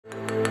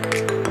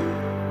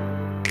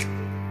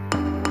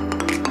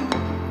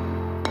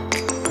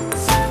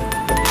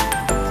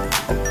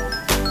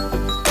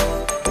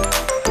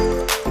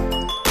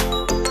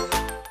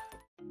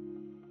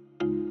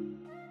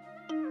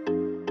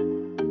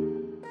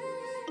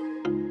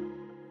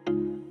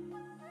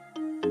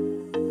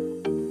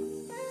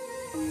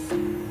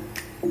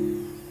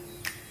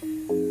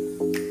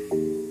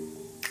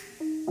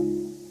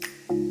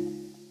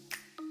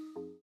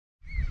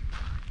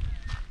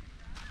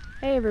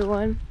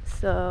everyone.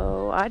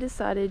 So I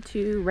decided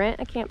to rent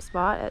a camp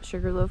spot at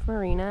Sugar Loaf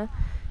Marina,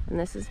 and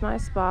this is my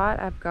spot.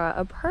 I've got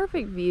a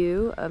perfect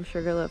view of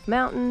Sugar Loaf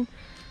Mountain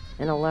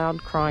and a loud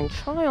crying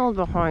child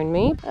behind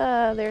me.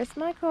 There's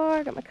my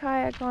car, got my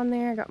kayak on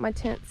there, got my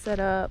tent set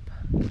up,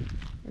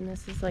 and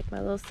this is like my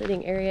little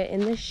sitting area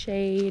in the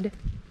shade.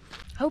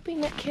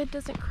 Hoping that kid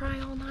doesn't cry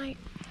all night,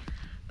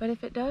 but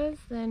if it does,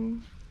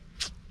 then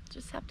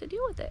just have to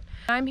deal with it.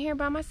 I'm here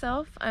by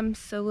myself. I'm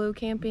solo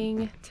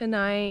camping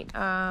tonight.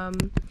 I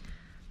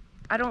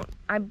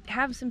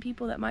have some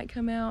people that might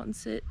come out and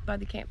sit by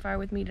the campfire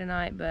with me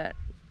tonight, but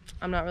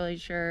I'm not really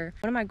sure.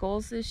 One of my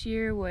goals this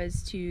year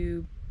was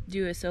to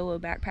do a solo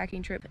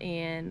backpacking trip,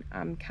 and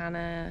I'm kind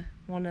of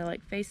want to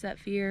like face that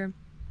fear.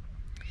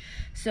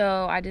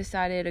 So I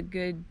decided a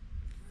good,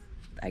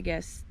 I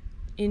guess,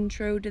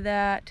 intro to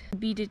that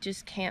would be to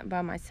just camp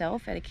by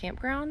myself at a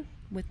campground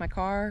with my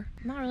car.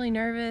 I'm not really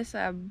nervous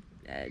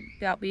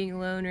about being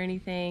alone or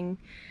anything.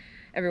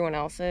 Everyone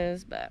else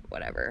is, but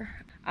whatever.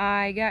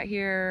 I got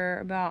here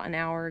about an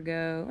hour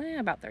ago,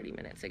 about 30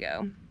 minutes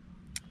ago,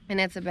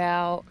 and it's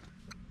about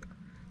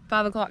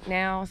 5 o'clock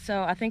now.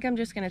 So I think I'm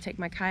just gonna take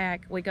my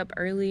kayak, wake up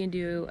early and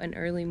do an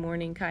early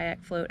morning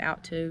kayak float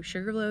out to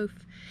Sugar Loaf,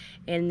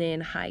 and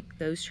then hike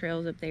those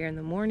trails up there in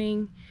the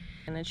morning.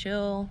 I'm gonna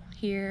chill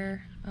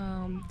here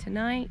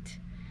tonight.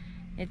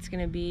 It's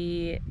gonna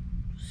be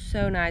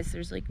so nice.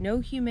 There's like no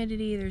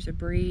humidity, there's a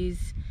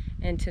breeze,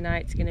 and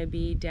tonight's gonna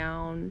be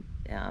down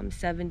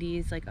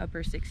 70s, like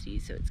upper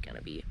 60s, so it's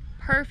gonna be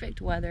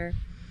perfect weather.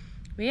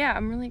 But yeah,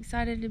 I'm really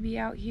excited to be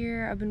out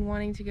here. I've been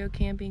wanting to go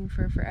camping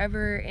for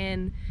forever,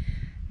 and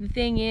the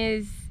thing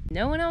is,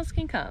 no one else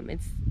can come.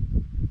 It's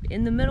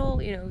in the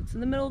middle, you know, it's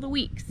in the middle of the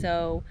week,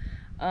 so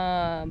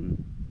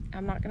I'm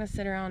not gonna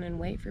sit around and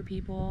wait for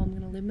people. I'm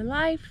gonna live my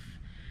life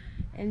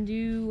and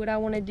do what I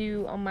want to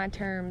do on my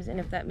terms, and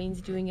if that means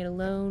doing it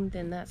alone,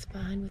 then that's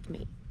fine with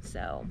me.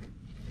 So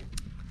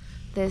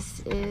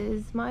this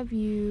is my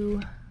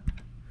view.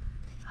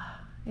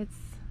 It's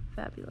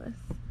fabulous.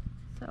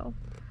 So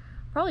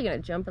probably gonna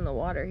jump in the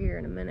water here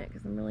in a minute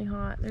because I'm really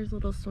hot. There's a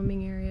little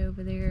swimming area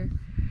over there,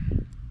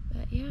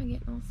 but yeah,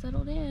 getting all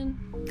settled in.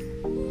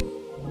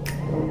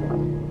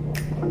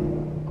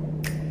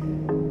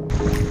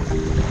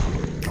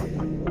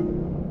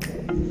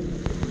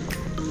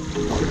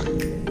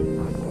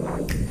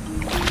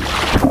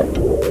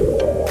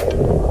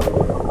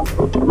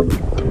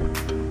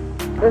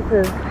 This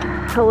is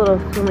a little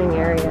swimming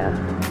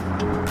area.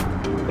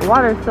 The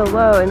water's so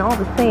low and all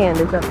the sand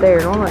is up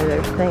there. Normally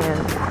there's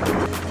sand.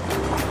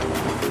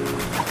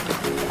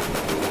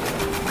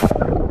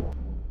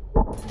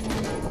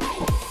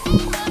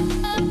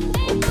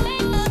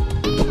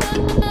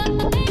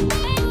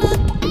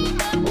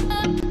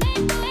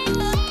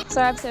 So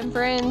I have some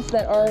friends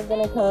that are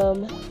gonna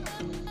come,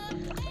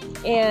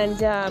 and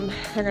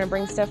they're gonna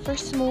bring stuff for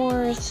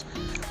s'mores.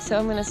 So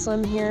I'm gonna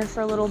swim here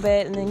for a little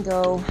bit and then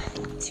go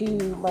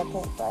to my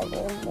campsite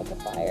and make a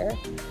fire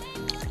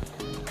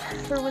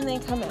for when they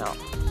come out.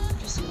 I'm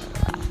just gonna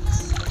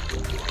relax.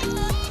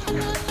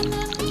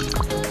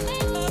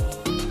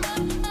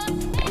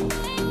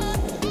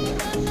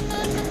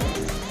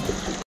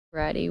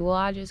 Ready. Well,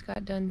 I just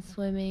got done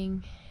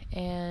swimming,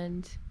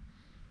 and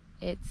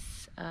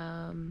it's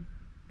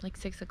like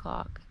 6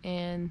 o'clock,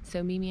 and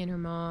so Mimi and her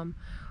mom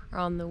are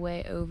on the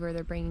way over.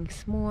 They're bringing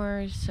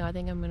s'mores, so I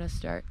think I'm gonna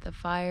start the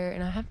fire,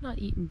 and I have not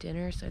eaten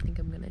dinner, so I think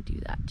I'm gonna do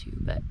that too.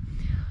 But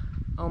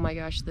oh my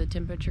gosh, the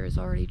temperature is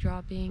already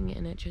dropping,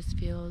 and it just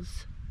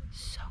feels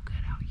so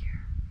good out here.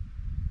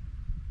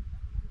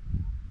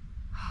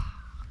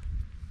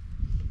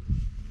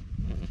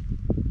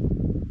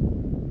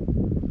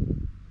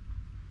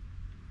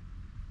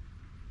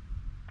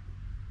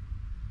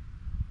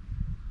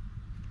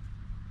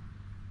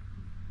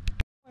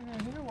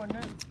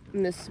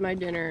 And this is my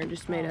dinner. I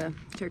just made a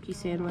turkey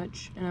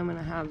sandwich, and I'm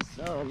gonna have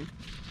some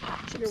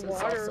chips and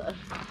salsa.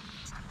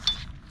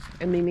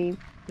 And Mimi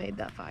made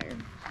that fire.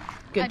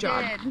 Good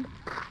job. Did.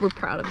 We're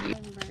proud of you.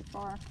 Very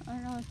far. I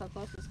don't know if the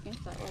closest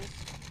campsite was.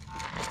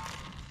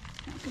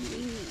 Not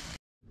convenient.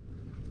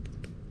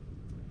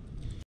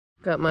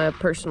 Got my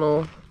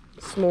personal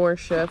s'more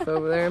chef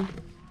over there.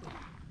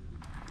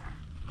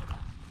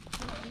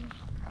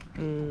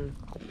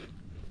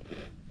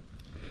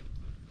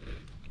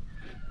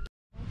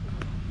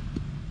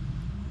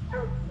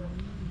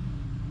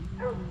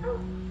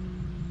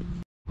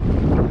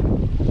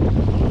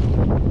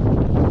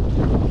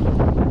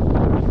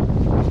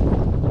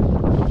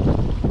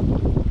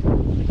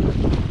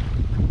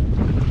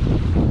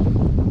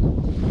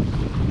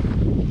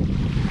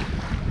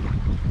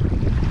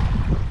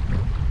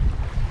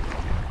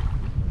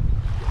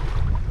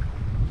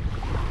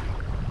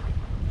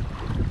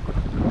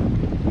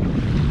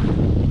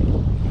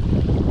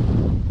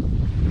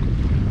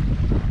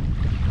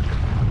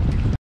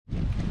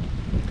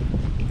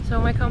 So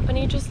my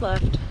company just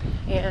left,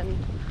 and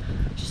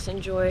just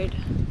enjoyed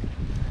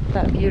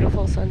that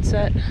beautiful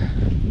sunset,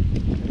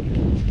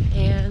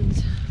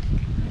 and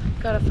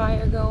got a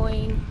fire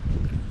going,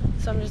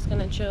 so I'm just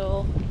gonna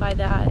chill by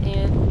that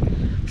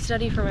and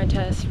study for my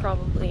test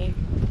probably.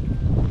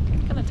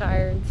 Kind of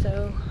tired,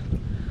 so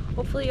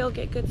hopefully I'll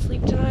get good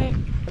sleep tonight.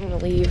 I'm gonna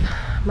leave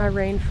my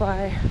rain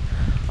fly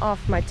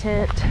off my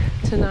tent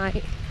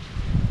tonight.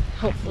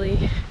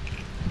 Hopefully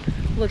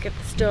look at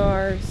the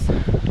stars.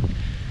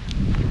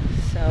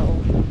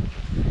 So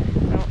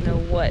I don't know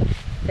what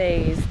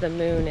phase the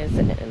moon is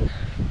in,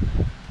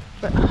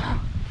 but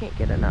can't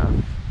get enough.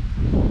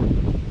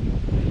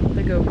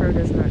 The GoPro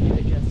does not do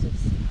it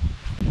justice.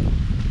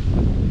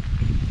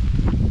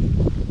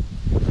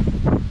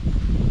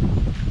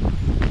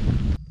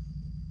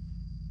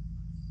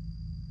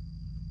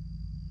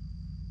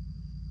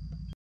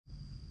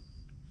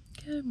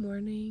 Good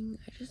morning.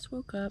 I just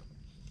woke up.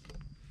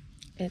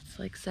 It's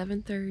like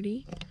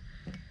 7:30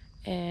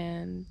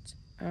 and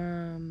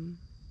kind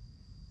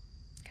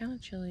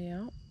of chilly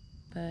out,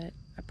 but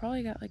I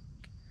probably got like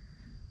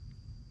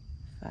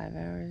 5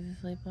 hours of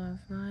sleep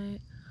last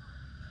night.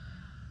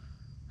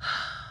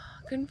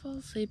 Couldn't fall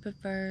asleep at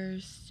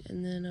first,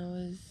 and then I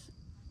was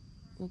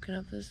woken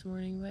up this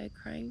morning by a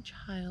crying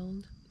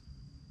child.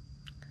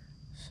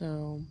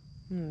 So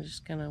I'm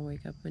just gonna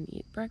wake up and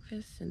eat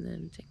breakfast and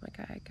then take my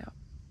kayak out.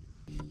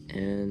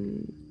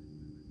 And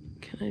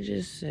can I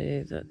just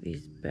say that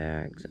these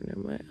bags under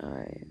my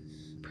eyes,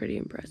 pretty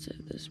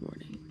impressive this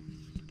morning.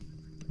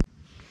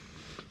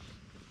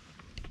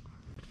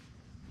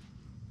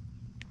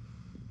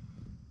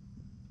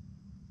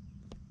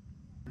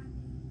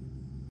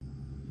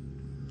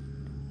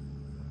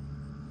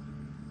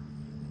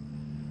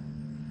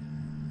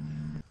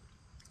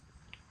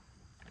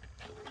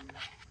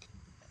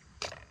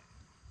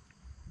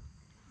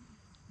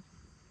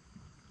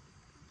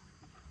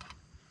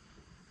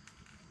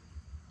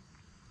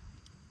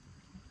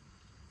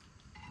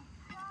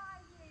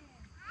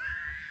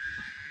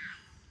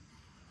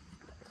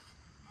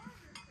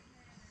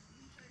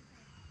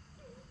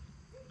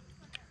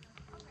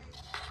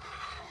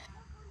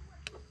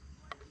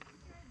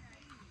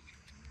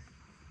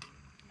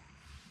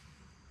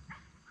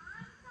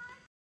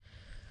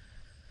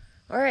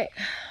 All right,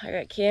 I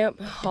got camp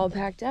all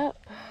packed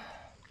up,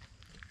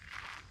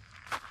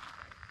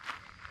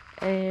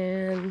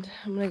 and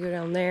I'm gonna go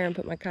down there and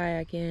put my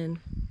kayak in.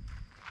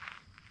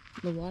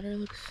 The water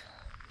looks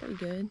pretty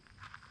good,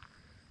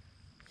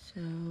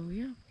 so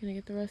yeah, I'm gonna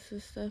get the rest of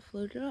this stuff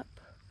loaded up.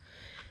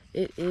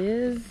 It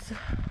is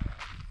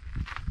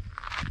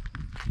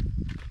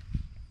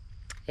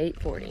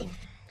 8:40,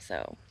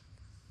 so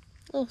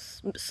a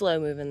little slow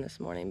moving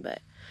this morning,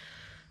 but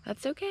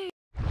that's okay.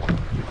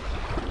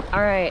 All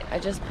right, I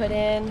just put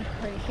in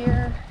right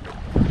here.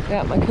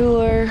 Got my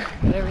cooler,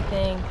 got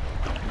everything.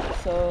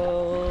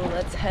 So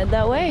let's head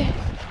that way.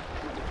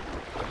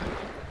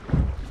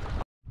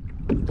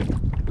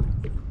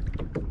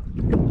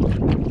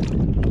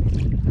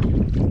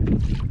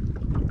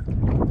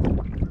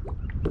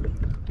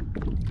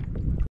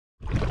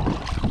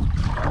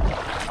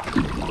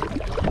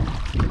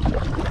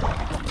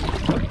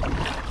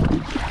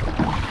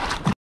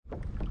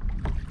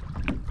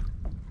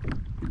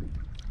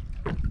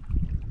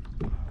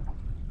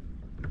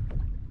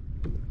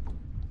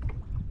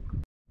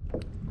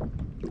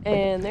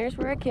 And there's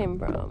where I came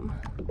from.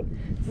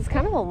 This is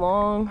kind of a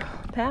long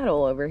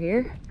paddle over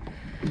here,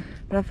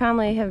 but I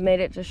finally have made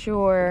it to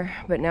shore,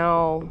 but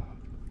now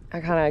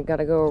I kind of got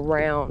to go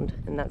around,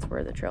 and that's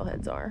where the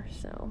trailheads are,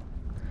 so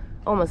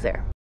almost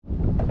there.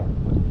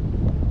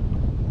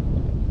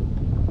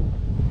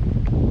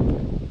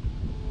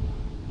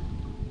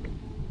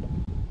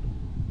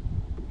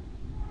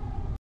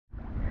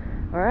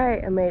 All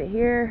right, I made it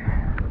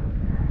here,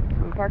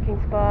 some parking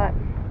spot.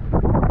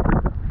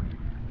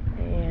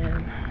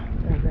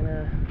 I'm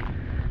gonna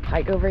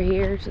hike over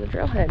here to the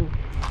trailhead.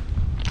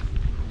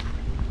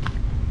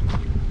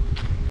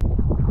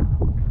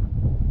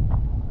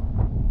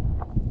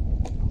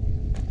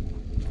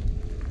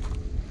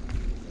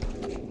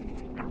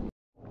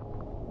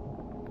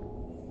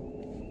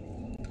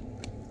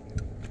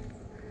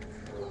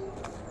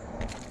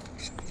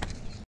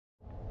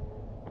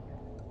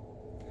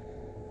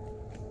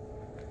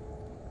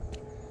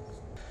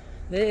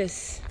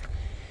 This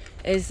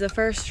is the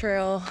first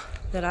trail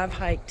that I've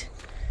hiked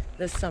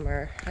this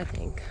summer, I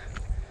think.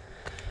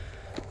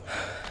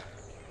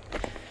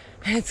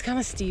 And it's kind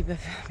of steep at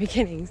the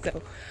beginning,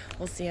 so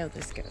we'll see how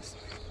this goes.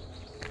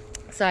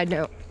 Side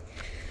note,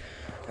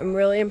 I'm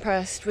really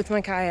impressed with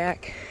my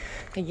kayak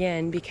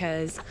again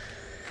because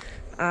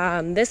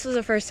this was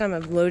the first time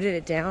I've loaded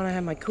it down. I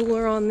had my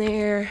cooler on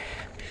there,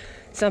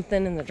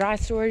 something in the dry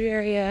storage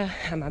area,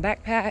 had my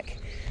backpack,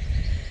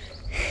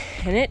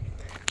 and it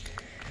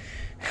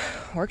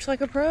works like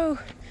a pro.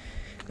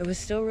 It was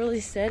still really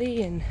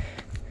steady and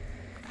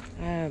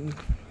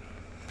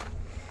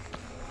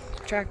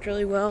tracked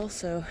really well,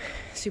 so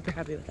super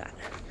happy with that.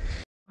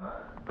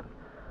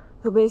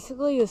 So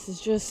basically this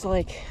is just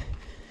like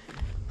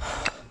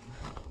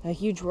a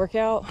huge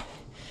workout.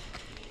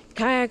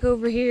 Kayak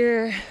over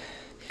here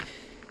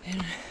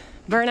and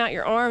burn out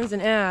your arms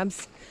and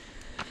abs,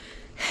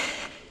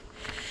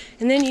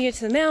 and then you get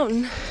to the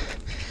mountain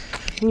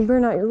and you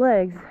burn out your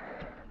legs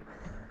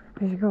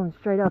because you're going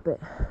straight up it.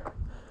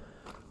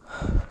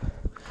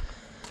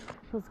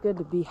 Feels good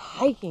to be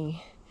hiking,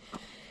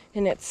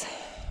 and it's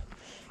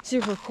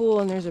super cool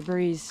and there's a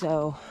breeze,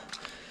 so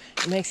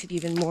it makes it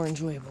even more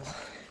enjoyable.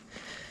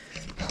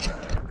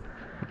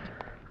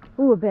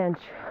 Ooh, a bench.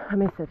 Let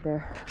me sit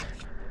there.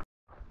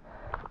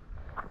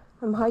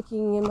 I'm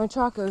hiking in my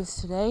Chacos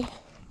today,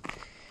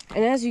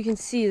 and as you can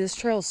see, this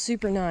trail is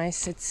super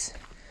nice. It's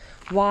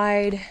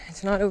wide,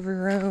 it's not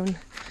overgrown,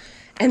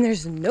 and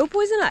there's no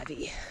poison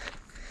ivy,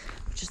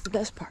 which is the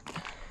best part.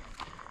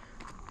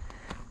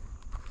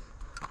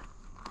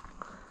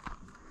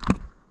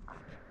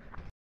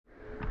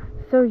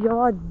 So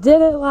y'all, I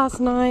did it last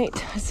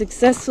night. I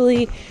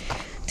successfully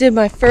did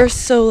my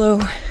first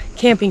solo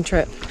camping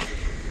trip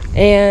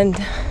and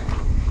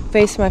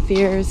faced my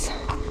fears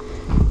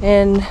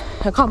and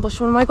accomplished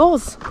one of my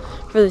goals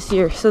for this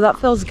year. So that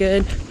feels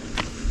good.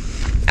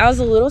 I was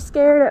a little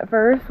scared at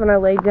first when I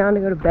laid down to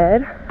go to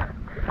bed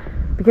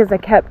because I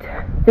kept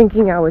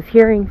thinking I was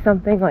hearing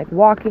something like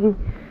walking.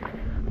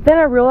 Then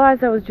I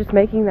realized I was just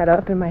making that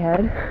up in my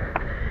head,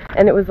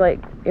 and it was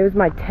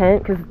my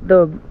tent, because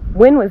the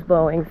wind was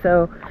blowing,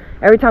 so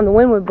every time the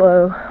wind would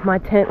blow, my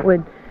tent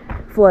would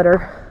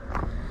flutter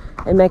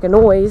and make a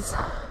noise.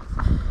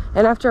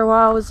 And after a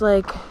while I was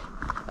like,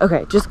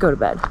 okay, just go to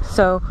bed.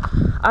 So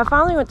I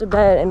finally went to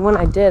bed, and when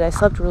I did, I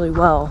slept really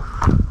well.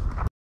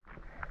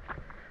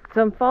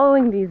 So I'm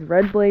following these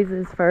red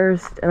blazes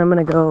first, and I'm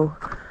gonna go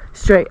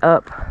straight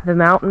up the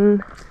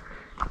mountain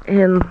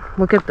and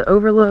look at the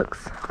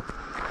overlooks,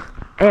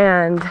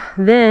 and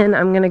then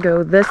I'm gonna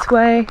go this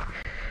way,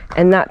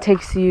 and that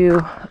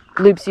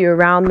loops you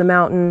around the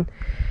mountain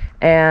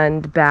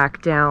and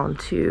back down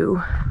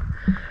to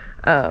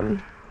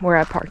where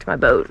I parked my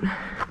boat.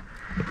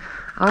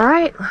 All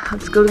right,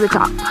 let's go to the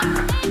top.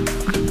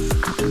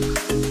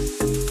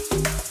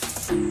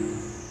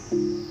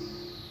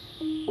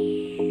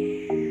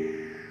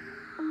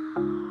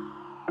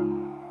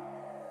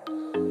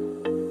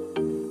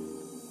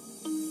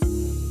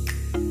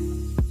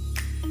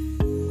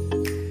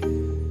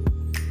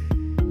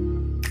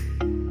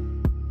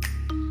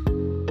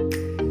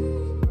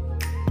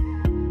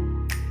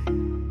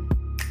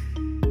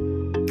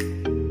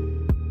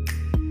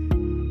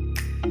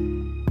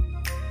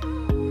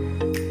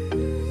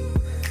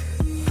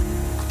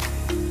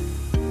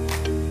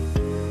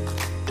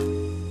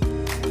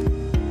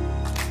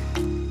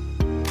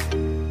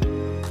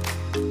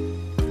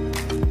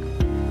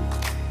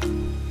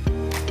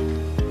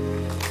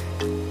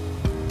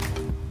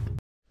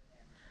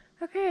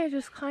 Okay, I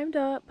just climbed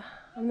up.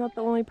 I'm not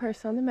the only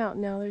person on the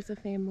mountain now. There's a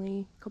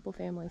couple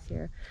families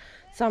here.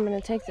 So I'm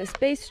gonna take this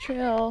base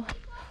trail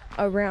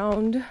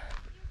around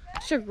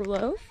Sugar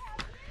Loaf,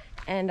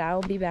 and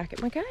I'll be back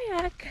at my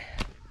kayak.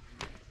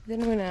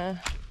 Then I'm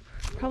gonna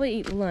probably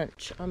eat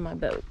lunch on my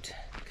boat,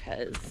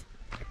 because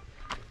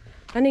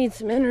I need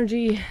some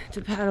energy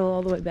to paddle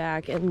all the way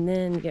back and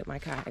then get my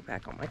kayak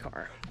back on my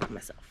car by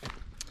myself.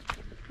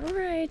 All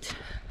right,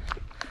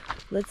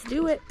 let's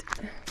do it.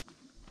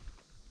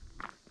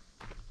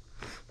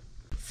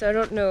 So I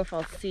don't know if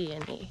I'll see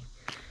any,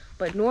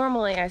 but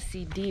normally I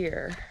see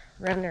deer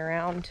running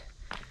around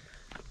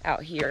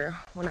out here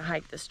when I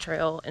hike this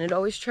trail, and it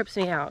always trips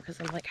me out because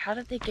I'm like, how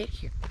did they get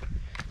here?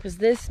 Because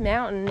this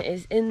mountain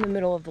is in the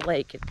middle of the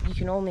lake. You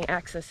can only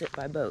access it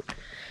by boat.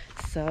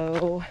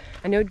 So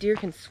I know deer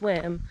can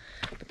swim,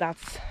 but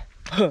that's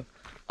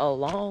a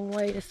long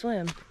way to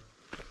swim.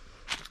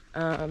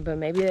 But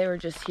maybe they were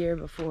just here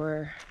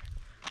before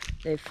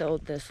they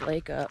filled this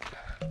lake up.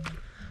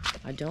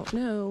 I don't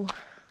know.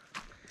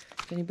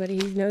 If anybody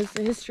knows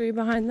the history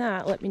behind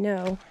that, let me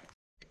know.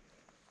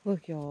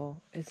 Look,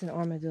 y'all, it's an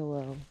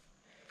armadillo.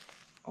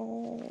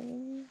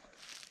 Oh.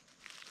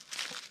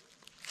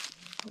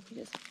 Hope he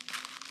just...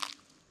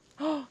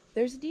 Oh,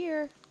 there's a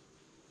deer.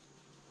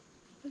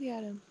 Look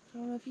at him. I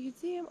don't know if you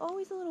can see him. Oh,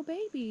 he's a little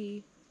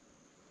baby.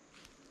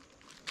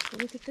 But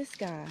look at this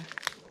guy.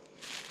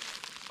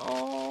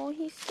 Oh,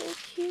 he's so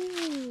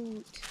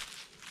cute.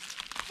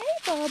 Hey,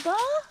 Bubba.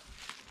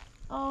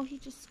 Oh, he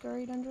just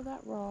scurried under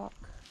that rock.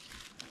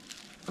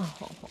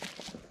 Oh,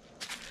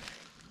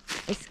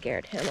 I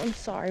scared him. I'm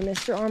sorry,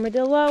 Mr.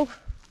 Armadillo.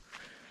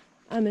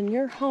 I'm in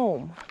your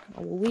home. I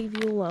will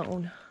leave you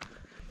alone.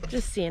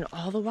 Just seeing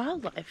all the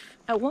wildlife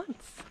at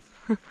once.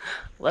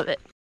 Love it.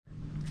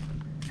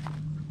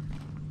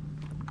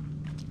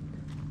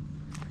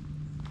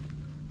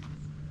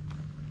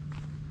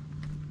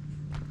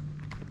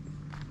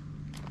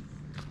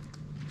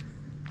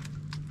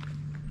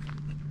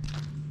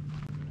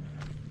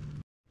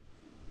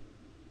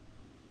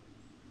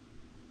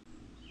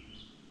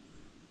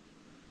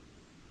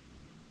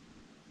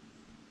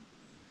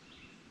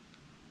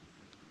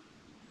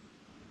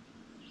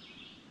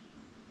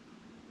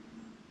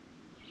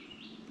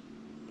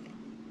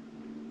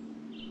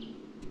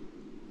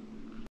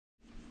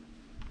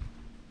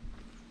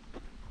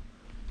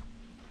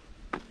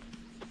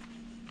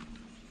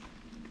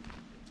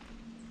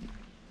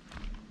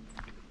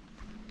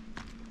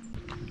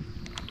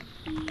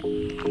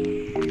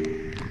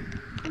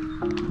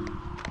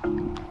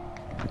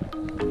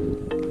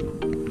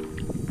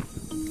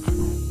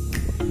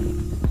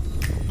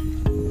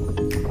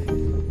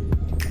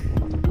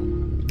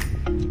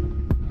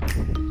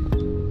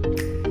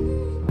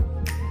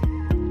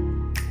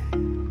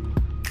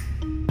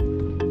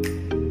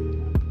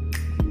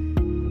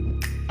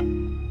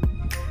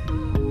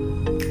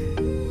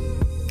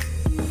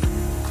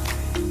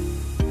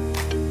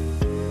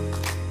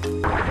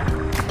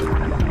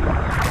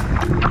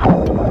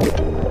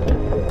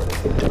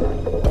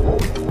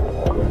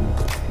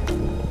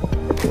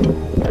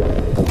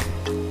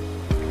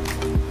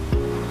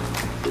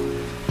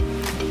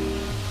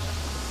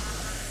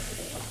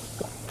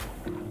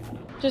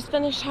 Just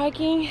finished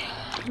hiking.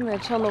 I'm gonna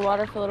chill in the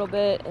water for a little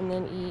bit and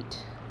then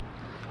eat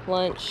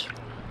lunch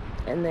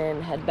and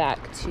then head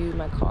back to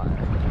my car.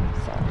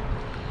 So,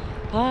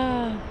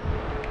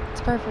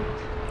 it's perfect.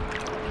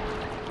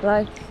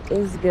 Life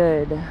is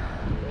good.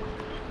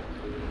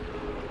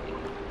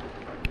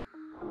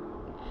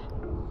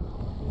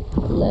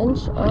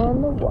 Lunch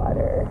on the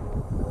water.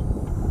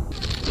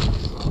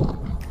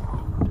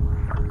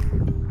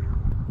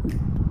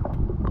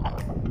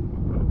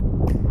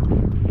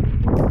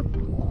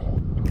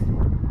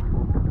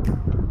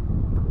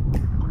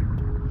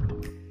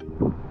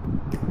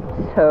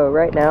 So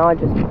right now I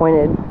just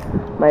pointed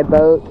my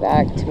boat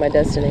back to my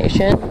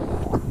destination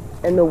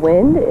and the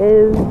wind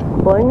is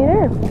blowing me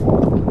there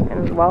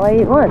and while I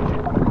eat lunch.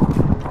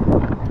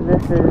 So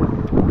this is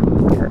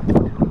perfect.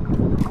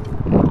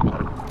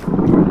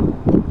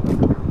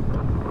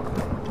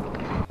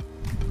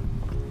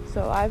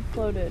 So I've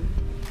floated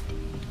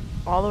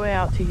all the way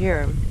out to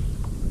here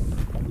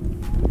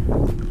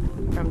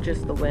from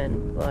just the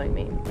wind blowing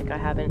me. Like I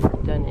haven't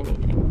done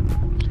anything.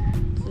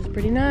 This is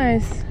pretty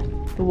nice.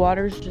 The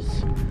water's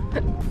just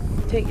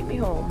taking me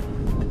home.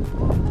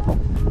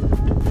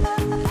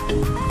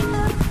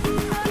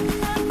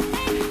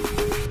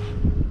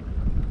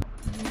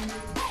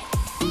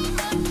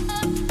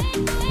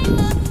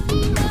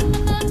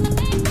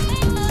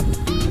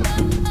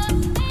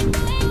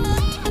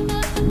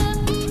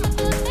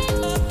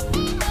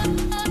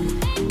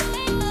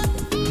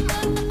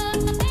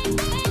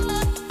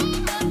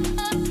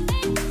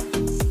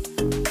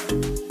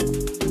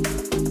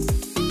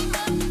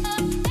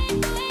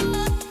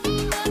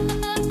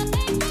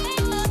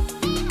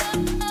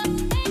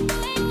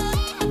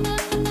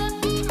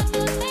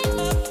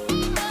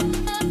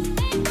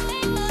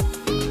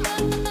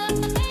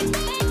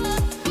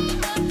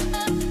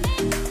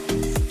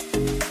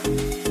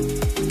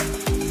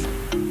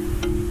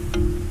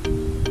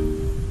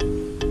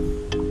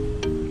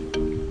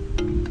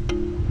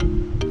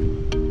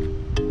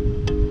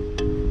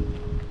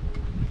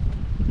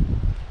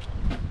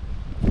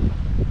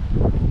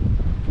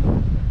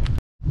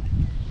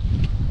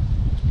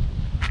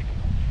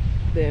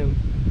 Boom.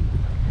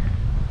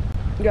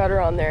 Got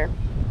her on there.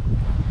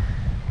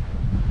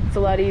 It's a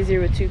lot easier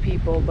with 2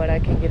 people, but I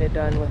can get it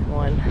done with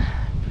 1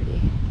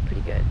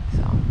 pretty good.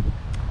 So,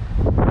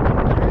 all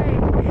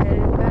right,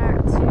 headed